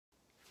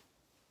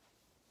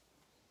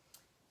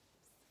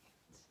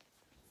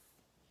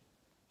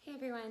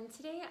everyone,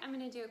 today I'm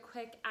going to do a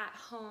quick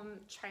at-home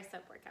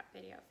tricep workout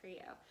video for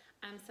you.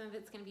 Some of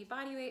it's going to be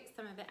body weight,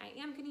 some of it I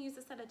am going to use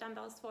a set of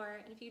dumbbells for,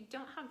 and if you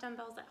don't have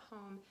dumbbells at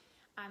home,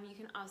 you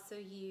can also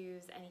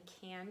use any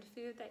canned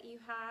food that you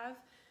have,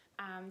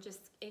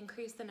 just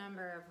increase the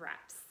number of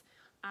reps.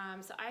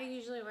 So I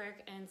usually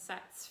work in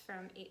sets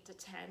from 8 to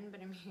 10,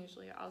 but I'm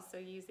usually also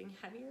using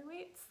heavier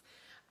weights.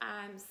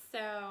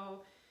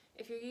 So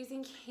if you're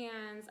using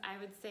cans,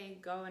 I would say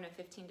go in a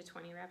 15 to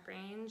 20 rep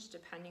range,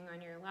 depending on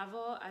your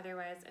level.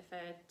 Otherwise, if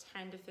a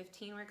 10 to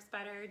 15 works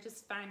better,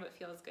 just find what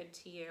feels good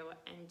to you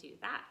and do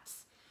that.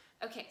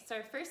 Okay, so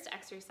our first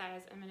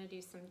exercise, I'm gonna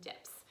do some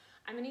dips.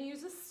 I'm gonna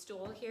use a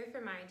stool here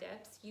for my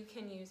dips. You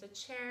can use a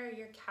chair,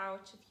 your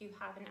couch. If you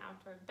have an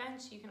outdoor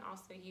bench, you can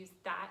also use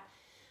that.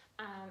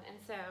 And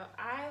so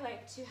I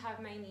like to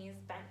have my knees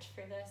bent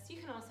for this.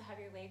 You can also have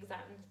your legs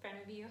out in front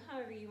of you,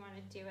 however you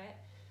wanna do it.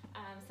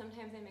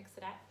 Sometimes I mix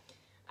it up.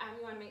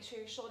 You want to make sure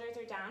your shoulders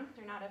are down,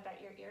 they're not up at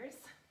your ears.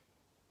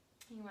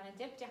 You want to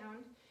dip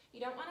down.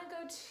 You don't want to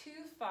go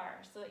too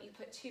far so that you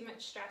put too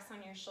much stress on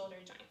your shoulder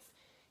joints.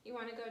 You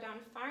want to go down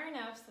far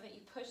enough so that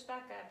you push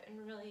back up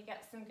and really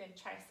get some good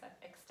tricep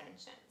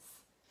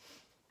extensions.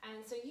 And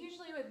so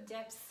usually with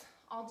dips,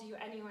 I'll do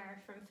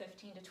anywhere from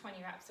 15 to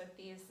 20 reps with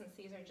these, since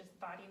these are just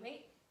body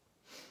weight.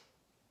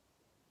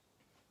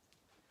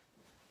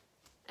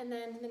 And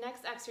then the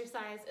next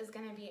exercise is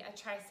going to be a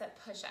tricep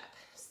push-up.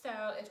 So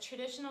if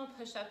traditional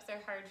push-ups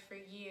are hard for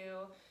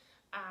you,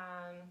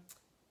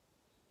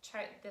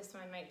 this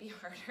one might be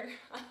harder.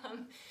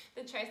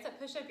 The tricep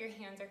push-up, your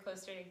hands are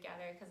closer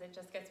together because it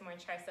just gets more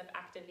tricep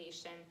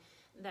activation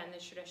than the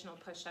traditional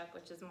push-up,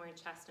 which is more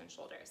chest and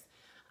shoulders.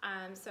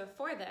 So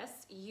for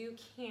this, you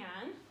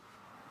can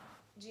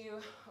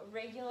do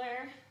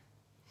regular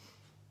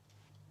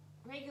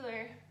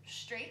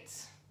straight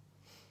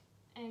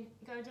and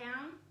go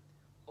down.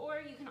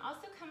 Or you can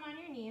also come on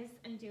your knees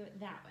and do it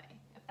that way,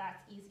 if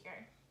that's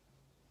easier.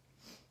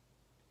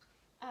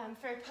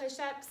 For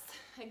push-ups,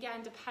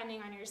 again,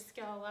 depending on your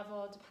skill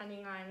level,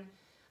 depending on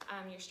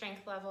your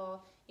strength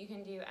level, you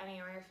can do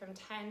anywhere from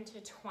 10 to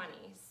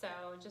 20. So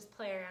just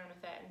play around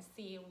with it and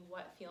see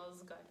what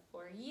feels good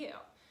for you.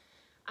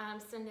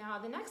 So now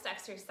the next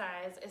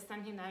exercise is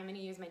something that I'm going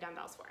to use my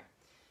dumbbells for.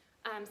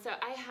 So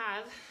I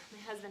have,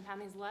 my husband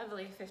found these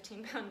lovely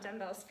 15-pound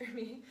dumbbells for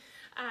me.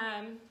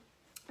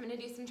 I'm going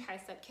to do some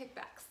tricep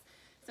kickbacks.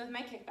 So with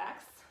my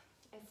kickbacks,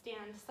 I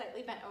stand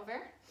slightly bent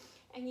over,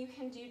 and you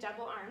can do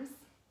double arms.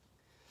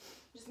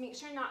 Just make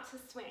sure not to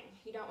swing.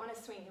 You don't want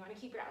to swing. You want to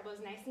keep your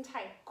elbows nice and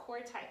tight, core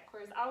is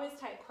always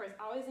tight, core is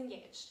always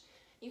engaged.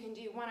 You can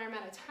do one arm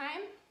at a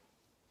time,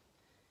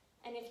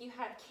 and if you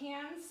have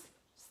cans,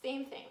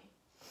 same thing.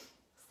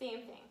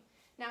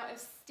 Now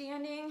if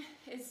standing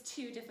is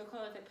too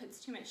difficult, if it puts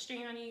too much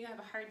strain on you, you have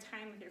a hard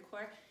time with your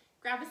core,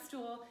 grab a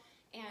stool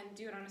and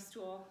do it on a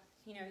stool.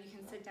 You know, you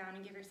can sit down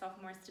and give yourself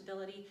more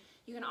stability.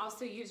 You can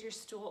also use your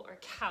stool or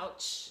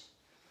couch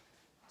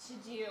to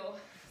do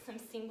some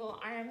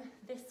single arm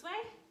this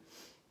way,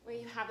 where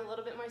you have a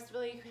little bit more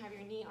stability. You can have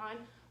your knee on,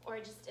 or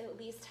just at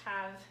least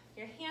have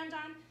your hand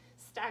on,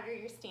 stagger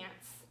your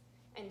stance,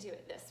 and do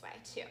it this way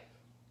too.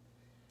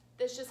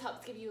 This just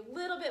helps give you a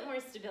little bit more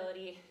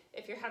stability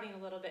if you're having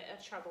a little bit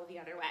of trouble the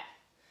other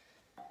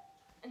way.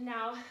 And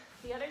now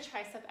the other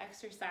tricep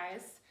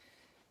exercise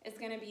is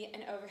going to be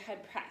an overhead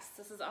press.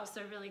 This is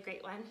also a really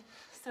great one.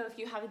 So if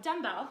you have a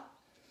dumbbell,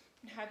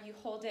 and have you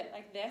hold it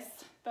like this,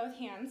 both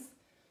hands,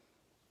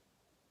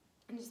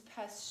 and just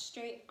press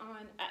straight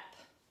on up.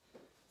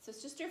 So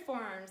it's just your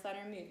forearms that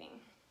are moving.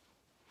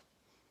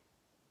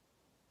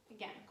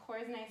 Again, core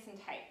is nice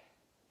and tight.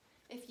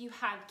 If you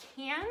have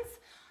cans,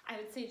 I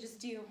would say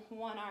just do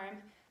one arm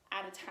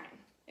at a time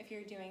if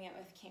you're doing it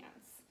with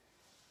cans.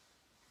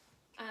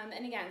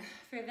 And again,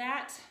 for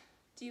that,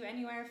 do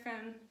anywhere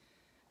from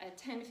a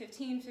 10 to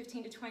 15,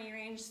 15 to 20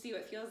 range, see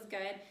what feels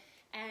good,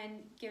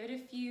 and give it a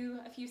few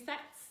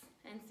sets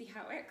and see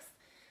how it works.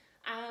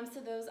 So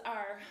those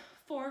are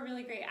 4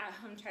 really great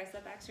at-home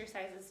tricep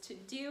exercises to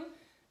do.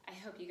 I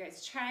hope you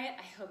guys try it,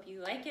 I hope you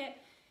like it,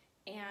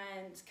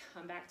 and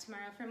come back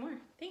tomorrow for more.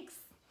 Thanks.